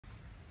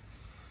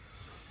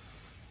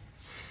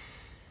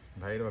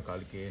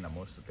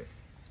BhairavaKaalikeNamosthute.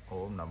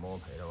 Om Namo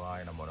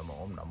Bhairavaya Namo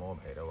Namo Om Namo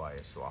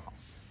Bhairavaya Swaha.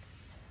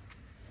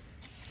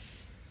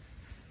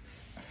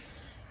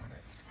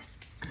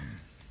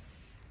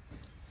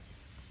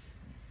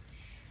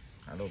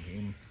 Hello,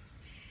 Bhim.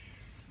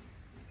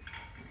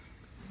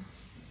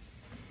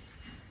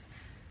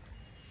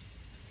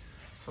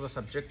 So the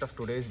subject of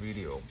today's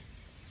video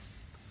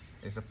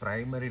is the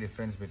primary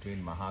difference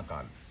between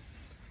MahaKaal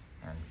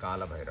and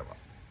KalaBhairava.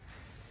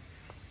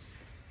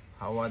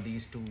 How are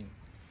these two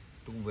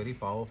very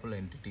powerful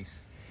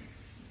entities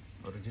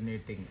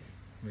originating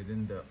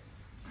within the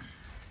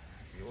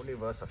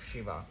universe of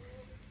Shiva?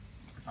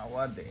 How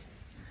are they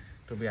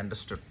to be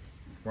understood?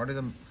 What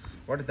is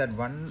that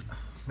one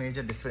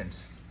major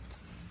difference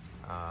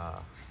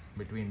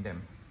between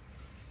them?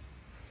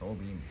 So,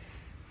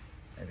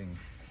 I think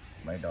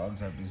my dogs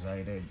have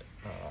decided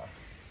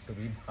to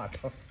be part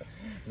of the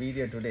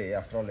video today.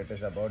 After all, it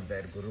is about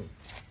their guru.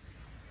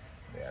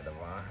 They are the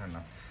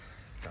Vahana,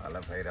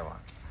 KalaBhairava.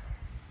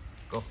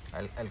 Go,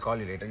 I'll call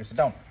you later. You sit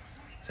down.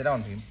 Sit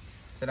down, Bhim.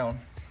 Sit down.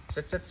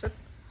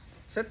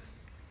 Sit.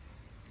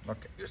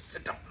 Okay, you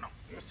sit down now.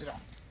 You sit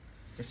down.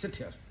 You sit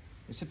here.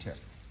 You sit here.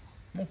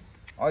 Move.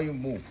 Or you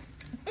move.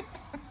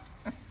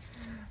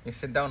 You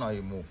sit down or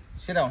you move.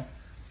 Sit down.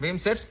 Bhim,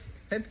 sit.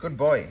 Sit. Good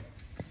boy.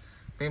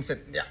 Bhim,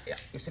 sit. Yeah.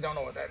 You sit down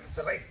over there. It's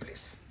the right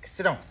place.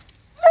 Sit down.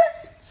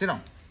 Sit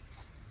down.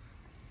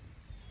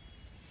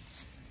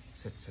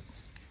 Sit.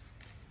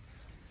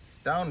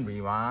 Down,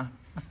 Bhima.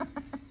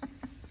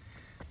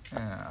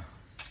 Yeah.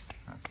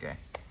 Okay.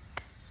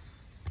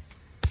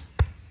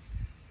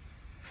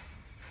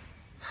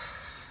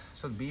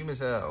 So Bhim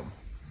is a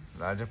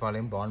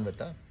Rajapalayam born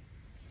with a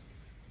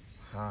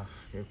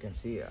you can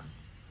see a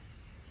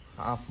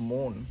half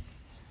moon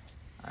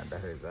under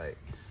his eye.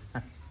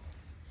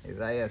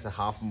 His eye has a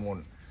half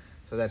moon,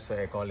 so that's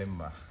why I call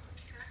him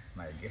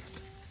my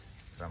gift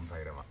from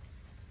Bhairava.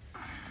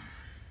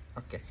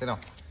 Okay, sit down.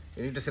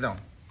 You need to sit down.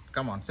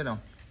 Come on, sit down.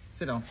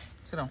 Sit down.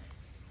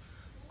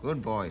 Good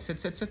boy.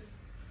 Sit.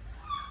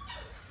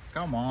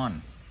 Come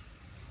on.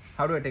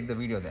 How do I take the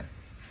video then?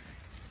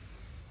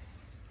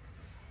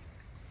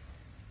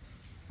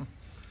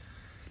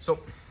 So,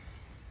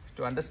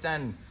 to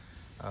understand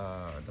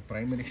the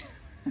primary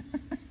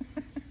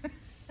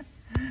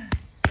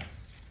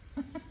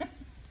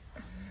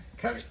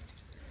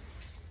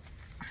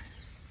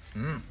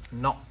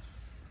no.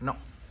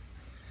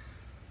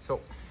 So,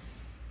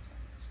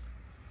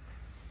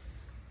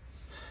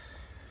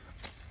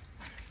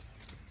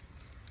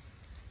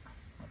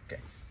 okay.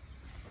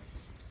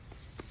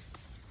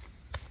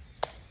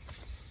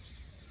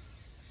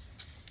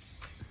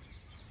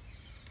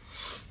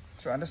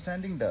 So,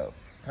 understanding the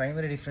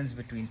primary difference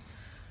between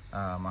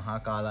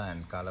MahaKaala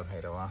and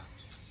KalaBhairava.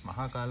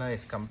 MahaKaala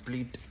is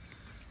complete,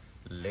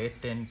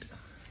 latent,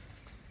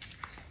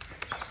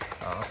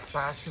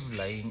 passive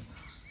lying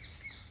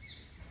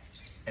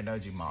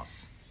energy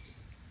mass.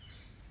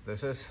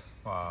 This is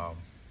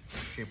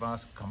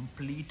Shiva's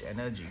complete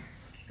energy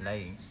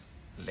lying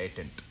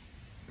latent.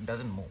 It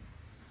doesn't move.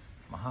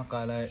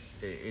 MahaKaala,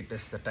 it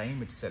is the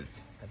time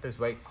itself. That is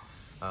why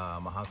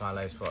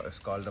MahaKaala is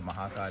called the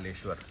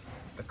MahaKaleshwar,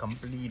 the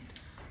complete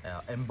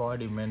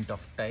embodiment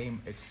of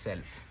time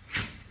itself.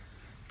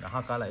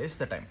 MahaKaala is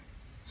the time.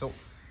 So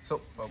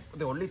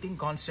the only thing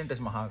constant is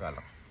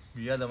MahaKaala.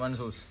 We are the ones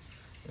who's,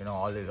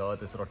 all this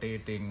earth is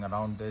rotating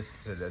around this.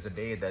 So there's a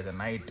day, there's a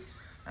night,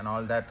 and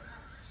all that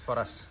is for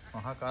us.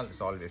 MahaKaal is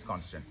always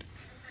constant.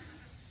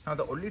 Now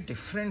the only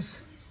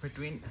difference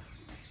between,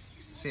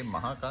 say,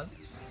 MahaKaal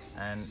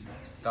and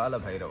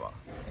KalaBhairava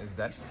is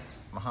that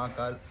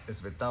MahaKaal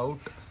is without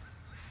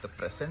the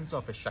presence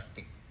of a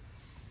Shakti.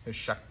 His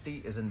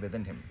Shakti isn't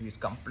within him. He is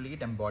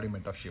complete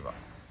embodiment of Shiva.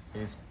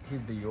 He's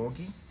the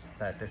yogi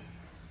that is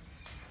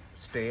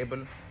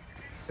stable,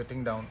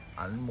 sitting down,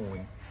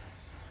 unmoving,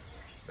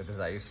 with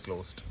his eyes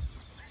closed.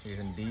 He is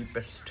in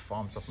deepest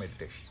forms of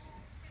meditation.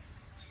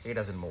 He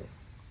doesn't move.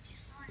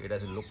 He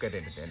doesn't look at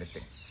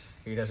anything.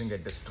 He doesn't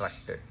get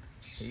distracted.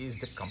 He is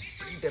the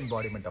complete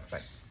embodiment of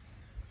time.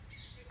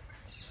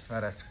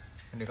 Whereas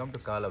when you come to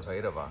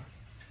KalaBhairava,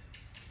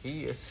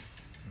 he is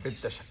with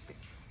the Shakti.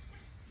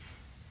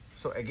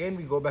 So again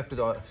we go back to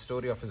the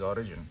story of his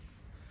origin.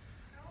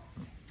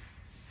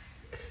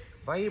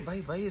 Why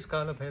is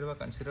KalaBhairava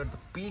considered the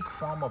peak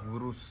form of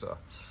Guru's,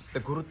 the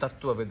Guru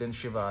Tattva within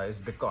Shiva is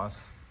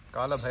because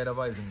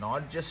KalaBhairava is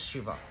not just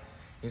Shiva,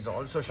 he is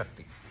also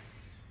Shakti.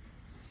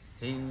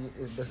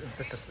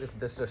 If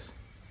this is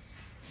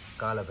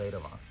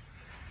KalaBhairava,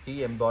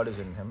 he embodies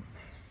in him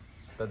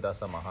the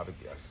Dasa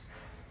Mahavidyas.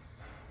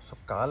 So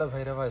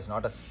KalaBhairava is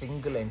not a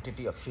single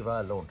entity of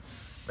Shiva alone.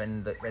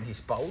 When he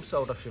spouts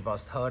out of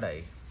Shiva's third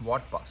eye,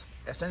 what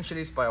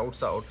essentially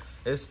spouts out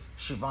is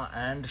Shiva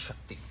and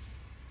Shakti.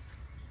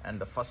 And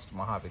the first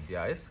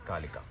Mahavidya is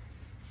Kalika,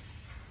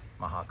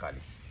 MahaKali.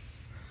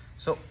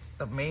 So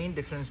the main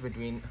difference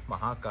between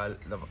MahaKaal,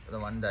 the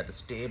one that is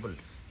stable,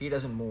 he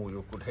doesn't move.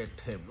 You could hit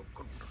him, you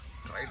could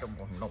try to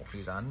move. No,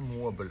 he's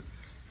unmovable.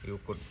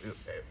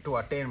 To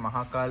attain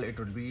MahaKaal, it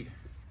would be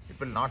It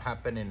will not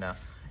happen in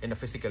a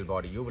physical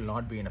body. You will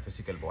not be in a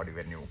physical body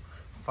when you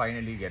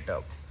finally get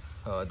a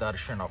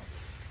darshan of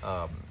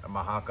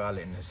Mahakal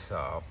in his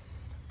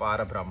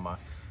Parabrahma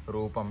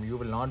Rupam. You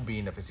will not be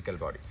in a physical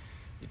body.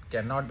 It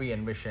cannot be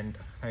envisioned,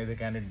 neither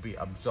can it be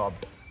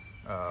absorbed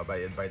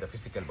by the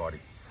physical body.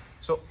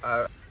 So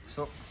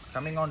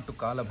coming on to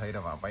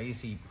KalaBhairava, why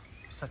is he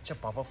such a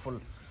powerful,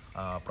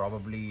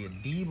 probably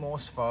the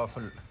most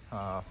powerful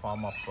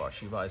form of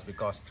Shiva, is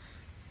because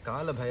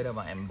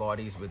KalaBhairava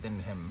embodies within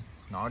him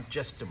not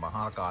just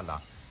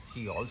Mahakala,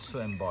 he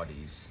also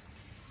embodies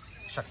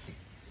Shakti.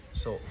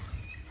 So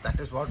that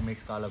is what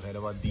makes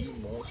KalaBhairava the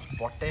most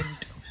potent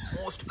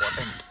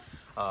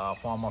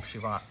form of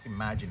Shiva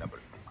imaginable.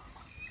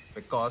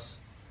 Because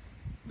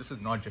this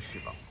is not just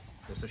Shiva,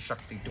 this is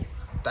Shakti too.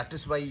 That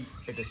is why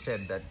it is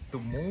said that to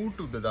move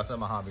to the Dasa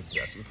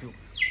Mahavidyas,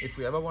 if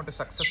you ever want to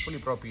successfully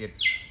appropriate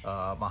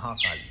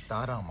Mahakali,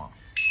 Tarama,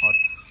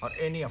 or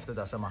any of the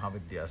Dasa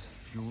Mahavidyas,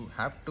 you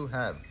have to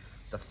have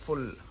the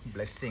full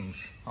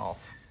blessings of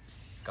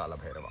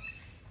KalaBhairava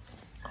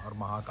or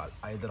Mahakal,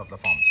 either of the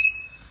forms.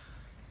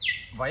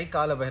 Why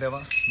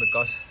KalaBhairava?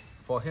 Because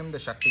for him the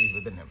Shakti is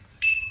within him.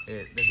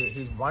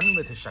 He's one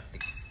with his Shakti.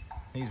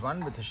 He's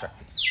one with his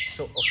Shakti.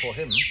 So for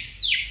him,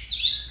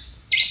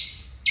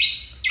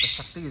 the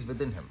Shakti is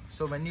within him.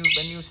 So when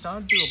you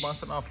start the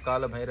Upasana of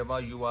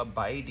KalaBhairava, you are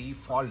by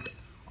default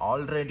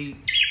already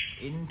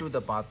into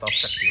the path of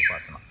Shakti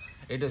Upasana.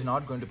 It is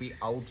not going to be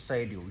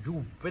outside you.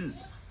 You will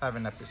have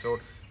an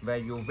episode where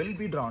you will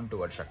be drawn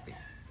towards Shakti.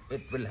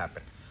 It will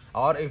happen.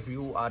 Or if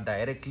you are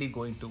directly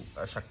going to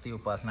Shakti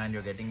Upasana and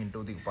you're getting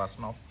into the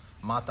Upasana of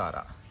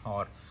Matara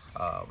or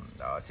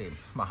say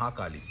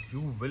Mahakali,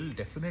 you will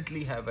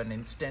definitely have an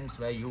instance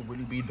where you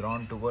will be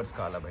drawn towards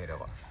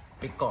KalaBhairava,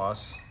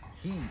 because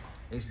he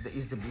is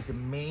the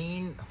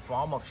main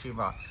form of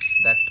Shiva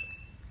that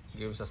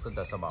gives us the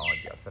Dasa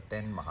Mahavidyas, the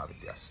 10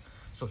 Mahavidyas.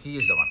 So he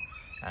is the one.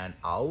 And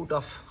out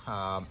of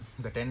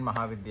the 10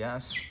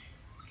 Mahavidyas,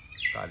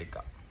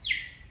 Kalika,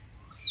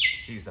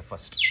 she is the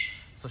first.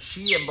 So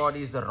she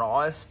embodies the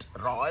rawest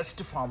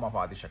form of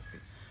Adishakti.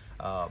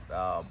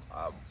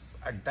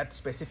 At that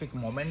specific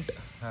moment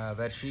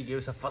where she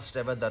gives her first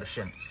ever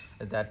darshan,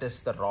 that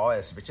is the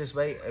rawest, which is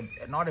why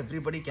not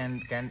everybody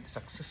can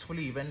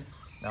successfully even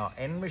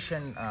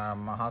envision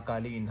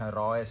Mahakali in her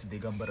rawest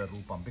Digambara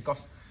Rupam,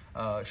 because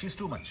she's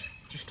too much.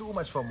 She's too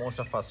much for most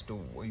of us to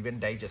even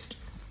digest.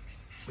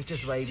 Which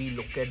is why we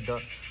look at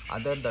the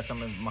other Dasa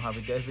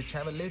Mahavidyas which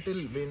have a little,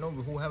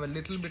 who have a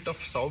little bit of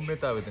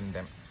Saumyata within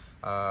them.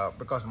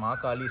 Because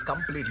Mahakali is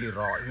completely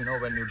raw.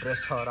 When you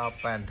dress her up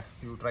and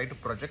you try to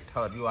project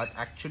her, you are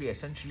actually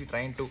essentially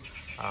trying to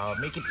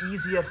make it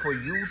easier for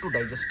you to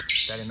digest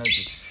that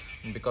energy,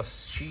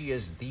 because she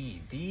is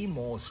the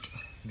most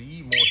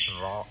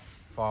raw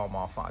form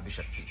of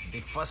Adishakti. The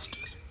first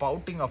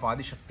spouting of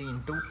Adishakti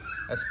into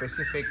a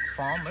specific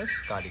form is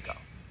Kalika.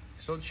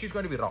 So she's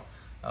going to be raw.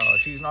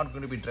 She's not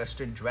going to be dressed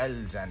in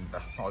jewels and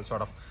all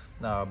sort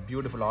of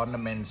beautiful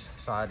ornaments,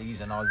 saris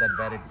and all that,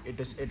 where it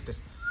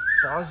is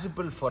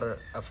possible for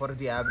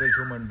the average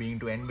human being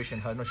to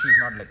envision her. No, she's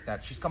not like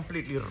that. She's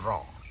completely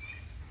raw.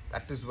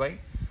 That is why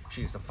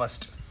she is the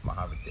first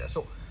Mahavidya.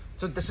 So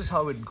this is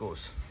how it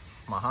goes.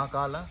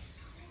 Mahakala,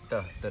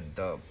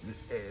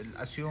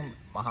 assume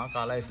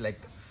Mahakala is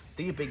like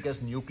the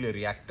biggest nuclear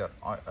reactor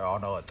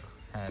on Earth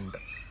and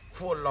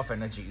full of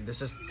energy.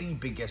 This is the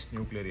biggest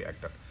nuclear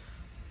reactor.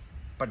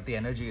 But the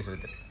energy is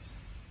within.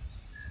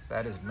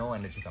 There is no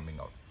energy coming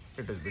out.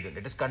 It is within.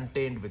 It is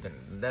contained within.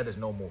 There is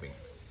no moving.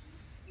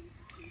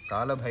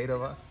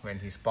 KalaBhairava, when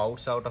he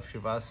spouts out of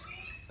Shiva's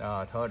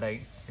third eye,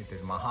 it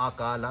is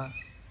Mahakala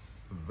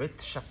with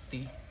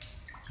Shakti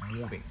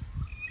moving.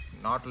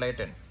 Not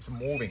latent, it's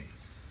moving.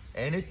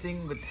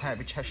 Anything which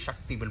has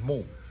Shakti will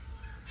move.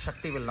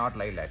 Shakti will not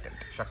lie latent.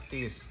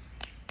 Shakti is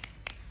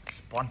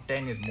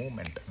spontaneous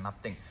movement,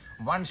 nothing.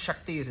 Once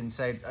Shakti is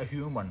inside a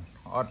human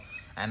or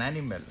an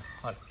animal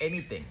or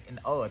anything in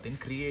earth, in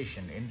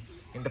creation,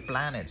 in the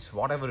planets,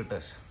 whatever it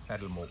is,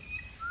 that will move.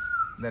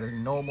 There is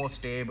no more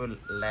stable,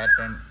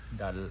 latent,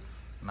 dull,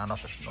 none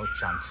of it, no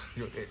chance.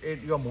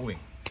 You are moving.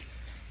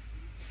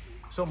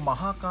 So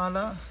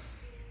Mahakala,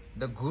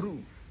 the Guru,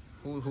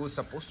 who is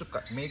supposed to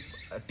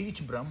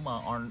teach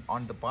Brahma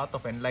on the path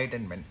of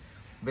enlightenment,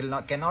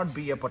 cannot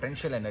be a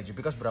potential energy,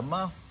 because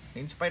Brahma,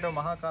 in spite of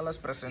Mahakala's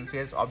presence, he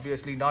has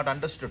obviously not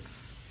understood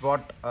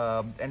what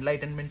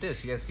enlightenment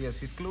is. He's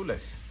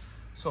clueless.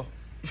 So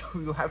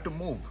you have to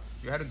move.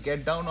 You have to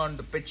get down on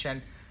the pitch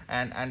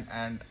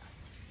and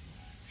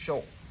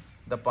show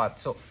the path.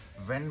 So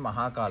when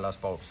Mahakala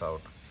spouts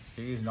out,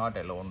 he is not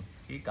alone.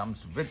 He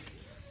comes with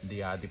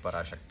the Adi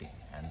Parashakti,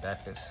 and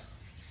that is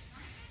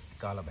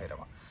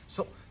KalaBhairava.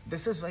 So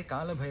this is why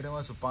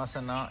KalaBhairava's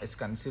Upasana is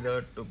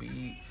considered to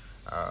be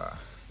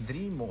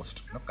the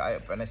most.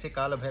 When I say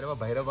KalaBhairava,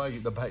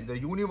 Bhairava, the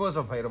universe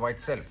of Bhairava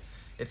itself,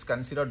 it's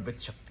considered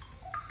with Shakti.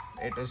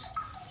 It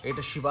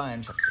is Shiva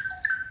and Shakti.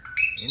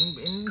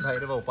 In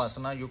Bhairava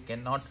Upasana, you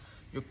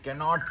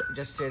cannot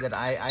just say that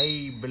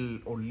I will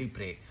only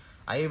pray.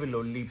 I will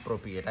only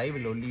propitiate, I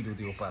will only do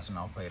the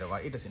upasana of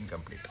Bhairava, it is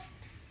incomplete.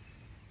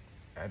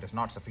 It is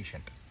not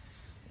sufficient.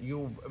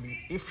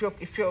 If your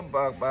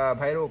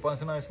Bhairava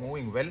upasana is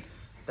moving well,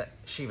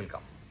 she will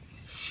come.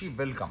 She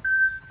will come.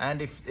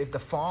 And if the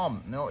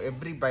form,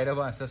 every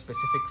Bhairava has a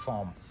specific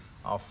form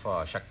of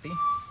Shakti.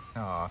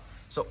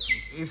 So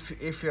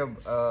if your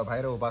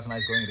Bhairava upasana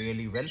is going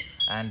really well,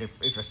 and if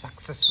you're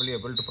successfully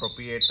able to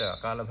propitiate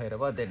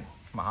KalaBhairava, then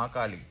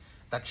MahaKali,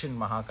 Dakshin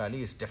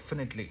MahaKali is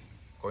definitely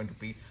going to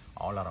be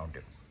all around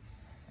you,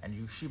 and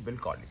she will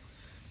call you.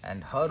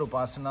 And her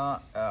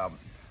upasana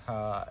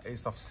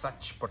is of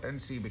such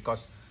potency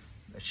because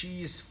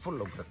she is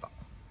full of ugrata.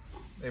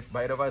 If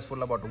Bhairava is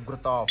full about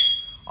ugrata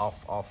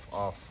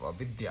of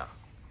Vidya,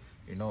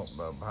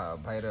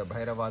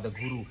 Bhairava the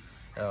Guru,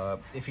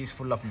 if he's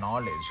full of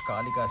knowledge,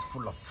 Kalika is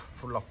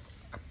full of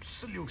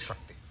absolute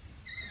Shakti.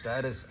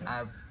 There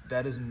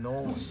is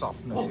no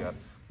softness here.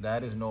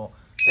 There is no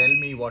tell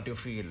me what you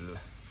feel.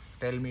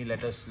 Tell me,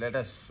 let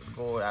us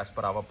go as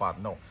per our path.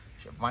 No,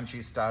 once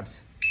she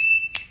starts,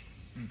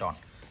 done.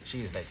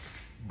 She is like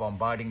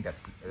bombarding the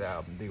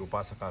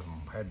Upasaka's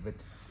head with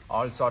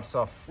all sorts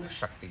of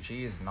Shakti.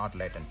 She is not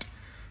latent.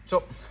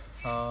 So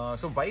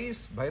why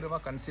is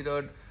Bhairava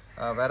considered,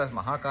 whereas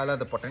Mahakala,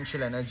 the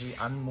potential energy,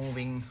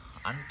 unmoving,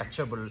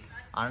 untouchable,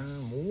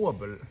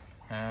 unmovable,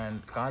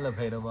 and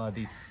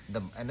KalaBhairava,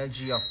 the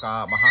energy of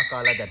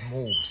Mahakala that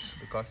moves,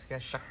 because he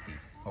has Shakti,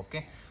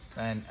 okay?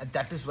 And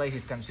that is why he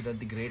is considered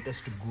the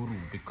greatest guru,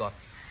 because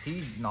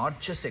he not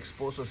just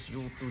exposes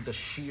you to the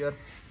sheer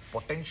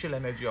potential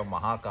energy of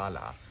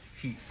Mahakala,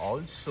 he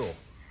also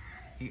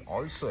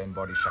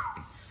embodies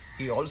Shakti.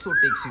 He also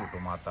takes you to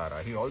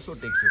Matara, he also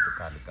takes you to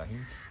Kalika,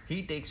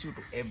 he takes you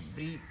to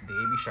every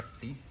Devi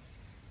Shakti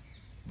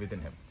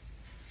within him.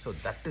 So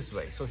that is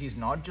why. So he's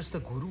not just the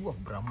guru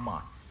of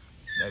Brahma.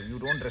 You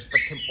don't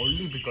respect him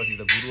only because he's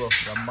the guru of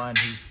Brahma and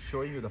he's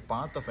showing you the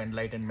path of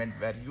enlightenment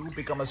where you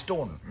become a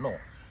stone. No.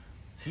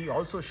 He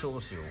also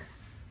shows you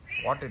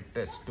what it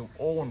is to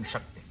own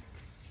Shakti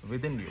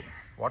within you,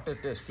 what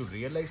it is to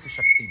realize the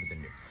Shakti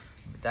within you.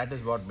 That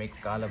is what makes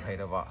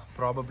KalaBhairava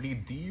probably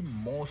the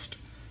most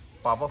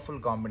powerful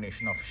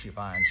combination of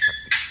Shiva and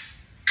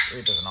Shakti.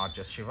 It is not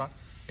just Shiva,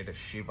 it is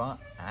Shiva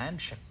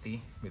and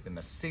Shakti within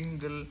a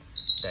single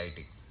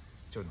deity.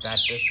 So that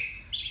is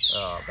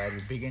where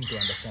we begin to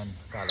understand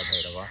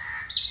KalaBhairava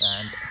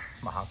and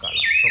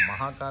MahaKala. So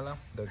MahaKala,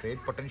 the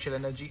great potential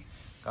energy,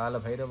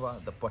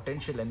 KalaBhairava, the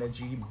potential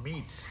energy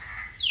meets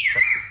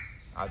Shakti,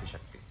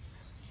 AdiSakthi,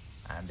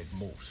 and it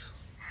moves.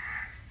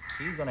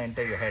 He's going to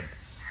enter your head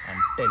and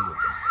tell you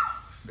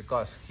things,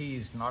 because he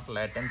is not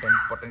latent and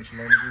potential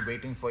energy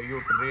waiting for you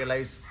to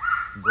realize,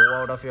 go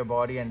out of your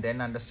body and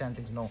then understand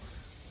things. No,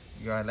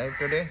 you are alive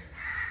today,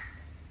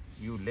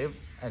 you live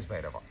as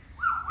Bhairava,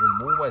 you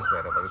move as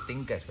Bhairava, you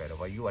think as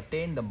Bhairava, you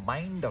attain the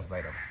mind of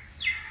Bhairava,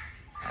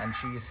 and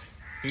she is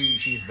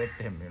with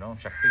him,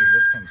 Shakti is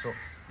with him. So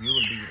you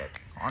will be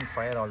like on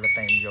fire all the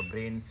time. Your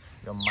brain,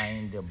 your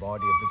mind, your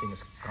body, everything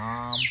is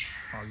calm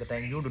all the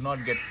time. You do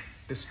not get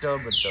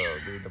disturbed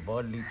with the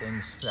worldly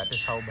things. That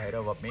is how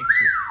Bhairava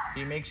makes you.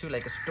 He makes you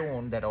like a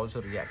stone that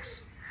also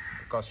reacts,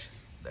 because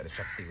there is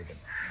Shakti within.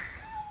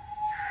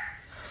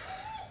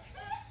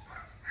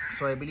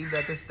 So I believe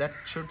that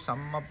should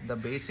sum up the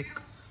basic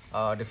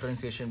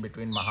differentiation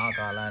between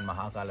MahaKala and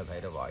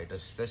KalaBhairava. It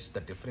is this, the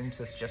difference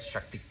is just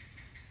Shakti.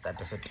 That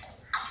is it.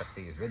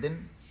 Shakti is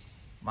within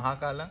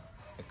MahaKala,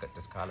 it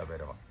is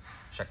KalaBhairava.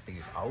 Shakti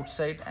is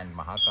outside, and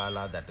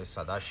MahaKala, that is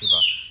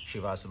Sadashiva.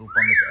 Shiva's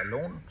Rupam is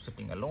alone,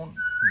 sitting alone.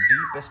 In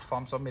deepest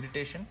forms of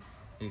meditation,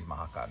 he is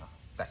MahaKala.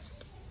 That's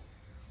it.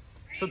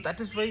 So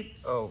that is why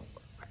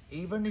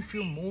even if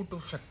you move to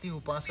Shakti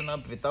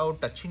Upasana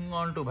without touching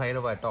on to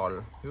Bhairava at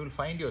all, you will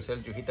find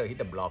yourself, you hit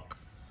a block.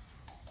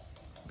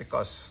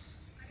 Because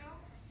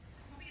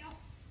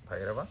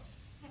Bhairava,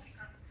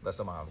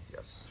 Dasa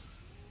Mahavidyas,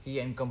 he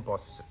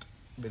encompasses it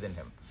within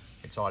him.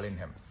 It's all in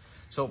him.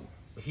 So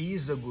he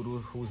is the guru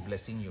whose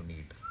blessing you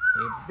need.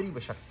 Every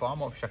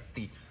form of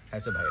Shakti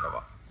has a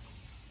Bhairava,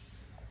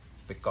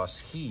 because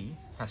he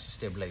has to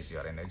stabilize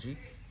your energy,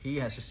 he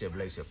has to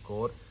stabilize your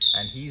core,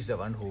 and he is the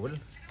one who will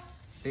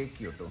take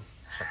you to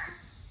Shakti.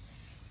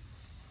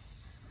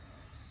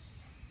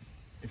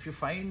 If you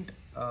find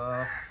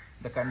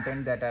the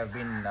content that I've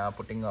been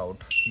putting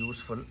out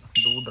useful,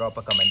 do drop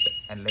a comment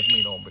and let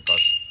me know,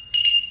 because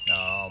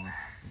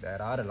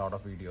there are a lot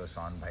of videos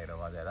on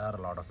Bhairava, there are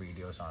a lot of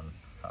videos on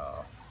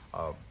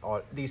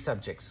all these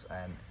subjects,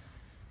 and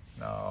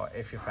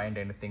if you find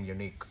anything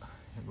unique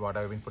what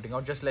I've been putting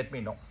out, just let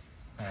me know.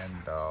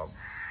 And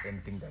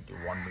anything that you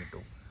want me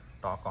to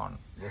talk on,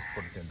 just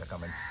put it in the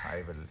comments.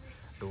 I will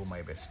do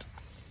my best.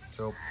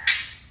 So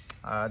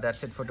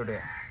that's it for today.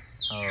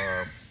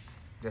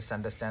 Just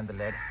understand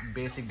the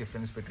basic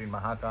difference between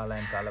MahaKala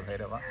and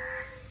KalaBhairava.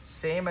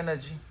 Same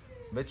energy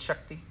with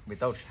Shakti,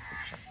 without Shakti.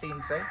 Shakti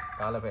inside,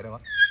 KalaBhairava.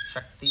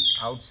 Shakti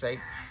outside.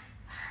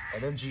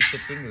 Energy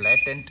sitting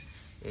latent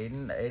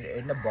in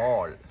a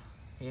ball,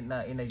 in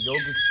a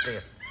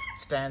yogic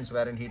stance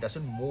wherein he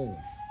doesn't move,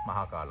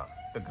 MahaKala.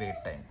 the great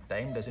time.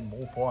 Time doesn't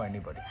move for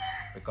anybody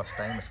because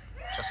time is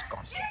just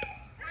constant.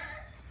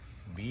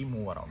 We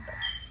move around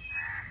time.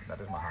 That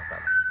is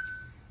MahaKala.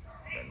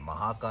 When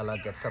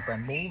MahaKala gets up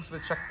and moves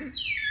with Shakti,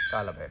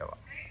 KalaBhairava.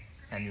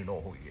 And you know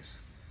who he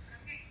is.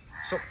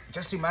 So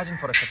just imagine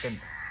for a second.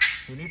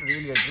 You need to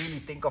really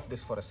think of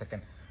this for a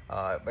second.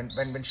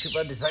 When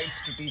Shiva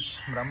decides to teach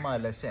Brahma a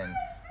lesson,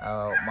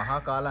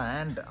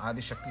 MahaKala and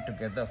AdiSakthi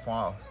together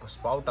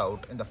spout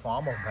out in the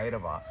form of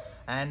Bhairava,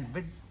 and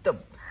with the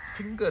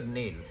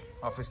fingernail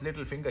of his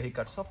little finger, he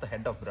cuts off the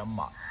head of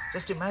Brahma.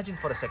 Just imagine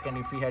for a second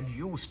if he had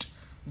used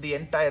the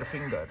entire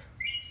finger,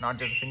 not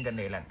just the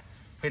fingernail, and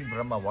hit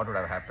Brahma, what would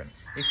have happened?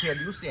 If he had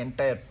used the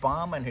entire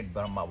palm and hit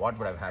Brahma, what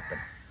would have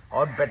happened?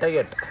 Or better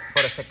yet,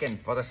 for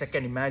a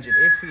second, imagine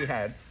if he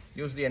had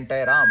used the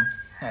entire arm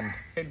and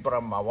hit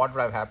Brahma, what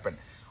would have happened?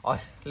 Or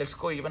let's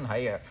go even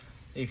higher.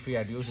 If he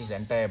had used his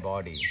entire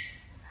body,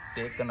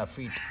 taken a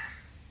feet,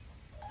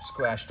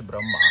 squashed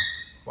Brahma,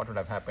 what would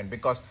have happened?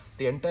 Because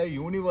the entire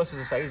universe is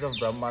the size of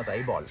Brahma's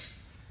eyeball.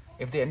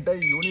 If the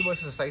entire universe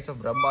is the size of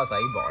Brahma's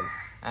eyeball,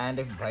 and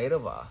if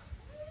Bhairava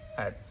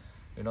had,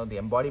 the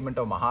embodiment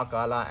of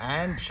MahaKala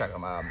and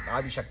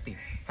AdiSakthi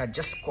had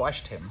just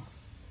squashed him,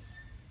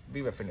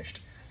 we were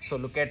finished. So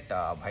look at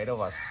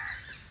Bhairava's,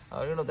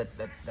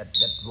 that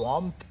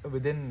warmth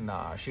within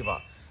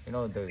Shiva.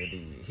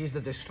 He's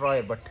the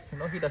destroyer, but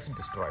he doesn't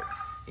destroy.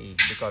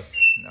 Because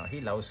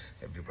he loves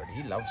everybody.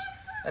 He loves.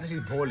 That is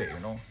his bhole.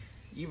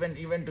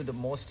 Even to the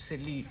most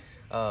silly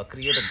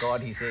creator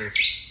god, he says,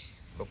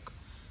 "Look,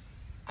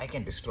 I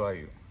can destroy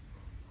you,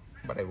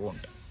 but I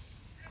won't.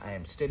 I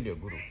am still your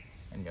guru,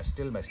 and you're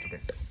still my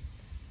student."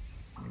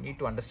 You need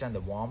to understand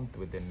the warmth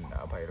within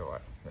Bhairava.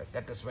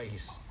 That is why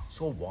he's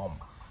so warm.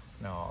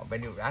 Now,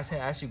 when you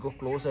as you go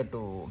closer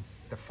to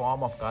the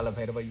form of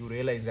KalaBhairava, you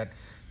realize that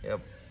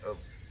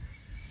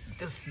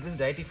this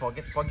deity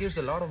forgives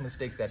a lot of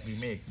mistakes that we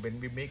make when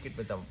we make it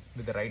with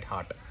the right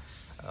heart.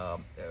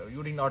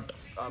 You need not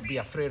be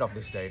afraid of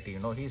this deity.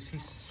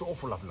 He's so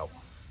full of love.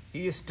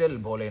 He is still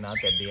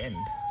Bholenath at the end.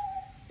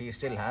 He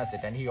still has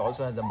it, and he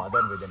also has the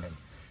mother within him.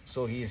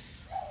 So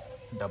he's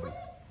double.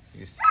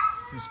 He's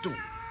two.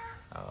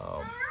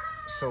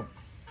 So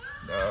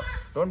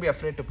don't be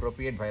afraid to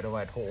propitiate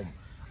Bhairava at home.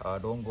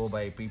 Don't go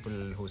by people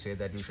who say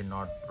that you should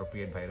not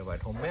propitiate Bhairava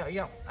at home.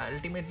 Yeah,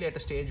 ultimately at a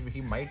stage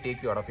he might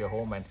take you out of your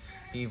home, and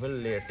he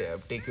will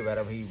take you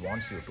wherever he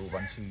wants you to.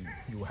 Once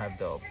you have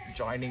the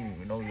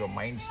joining, your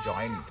minds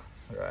joined,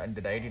 and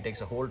the deity takes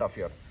a hold of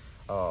your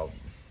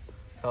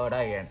third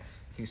eye, and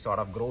he sort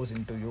of grows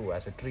into you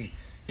as a tree.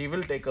 He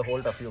will take a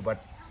hold of you, but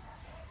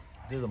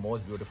this is the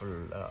most beautiful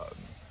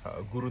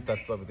Guru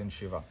Tattva within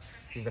Shiva.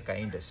 He's the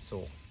kindest,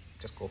 so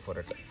just go for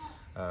it.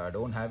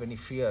 Don't have any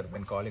fear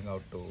when calling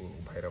out to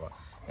Bhairava.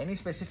 Any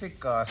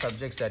specific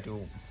subjects that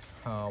you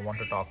want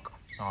to talk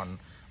on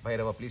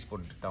Bhairava, please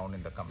put it down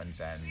in the comments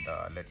and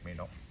let me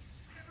know.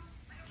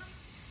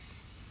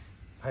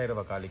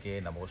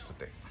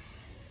 BhairavaKaalikeNamosthute.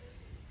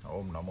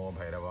 Om Namo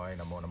Bhairavaya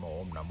Namo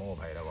Namo Om Namo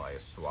Bhairavaya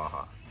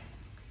Swaha.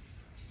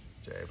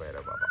 Jai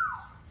Bhairava Baba.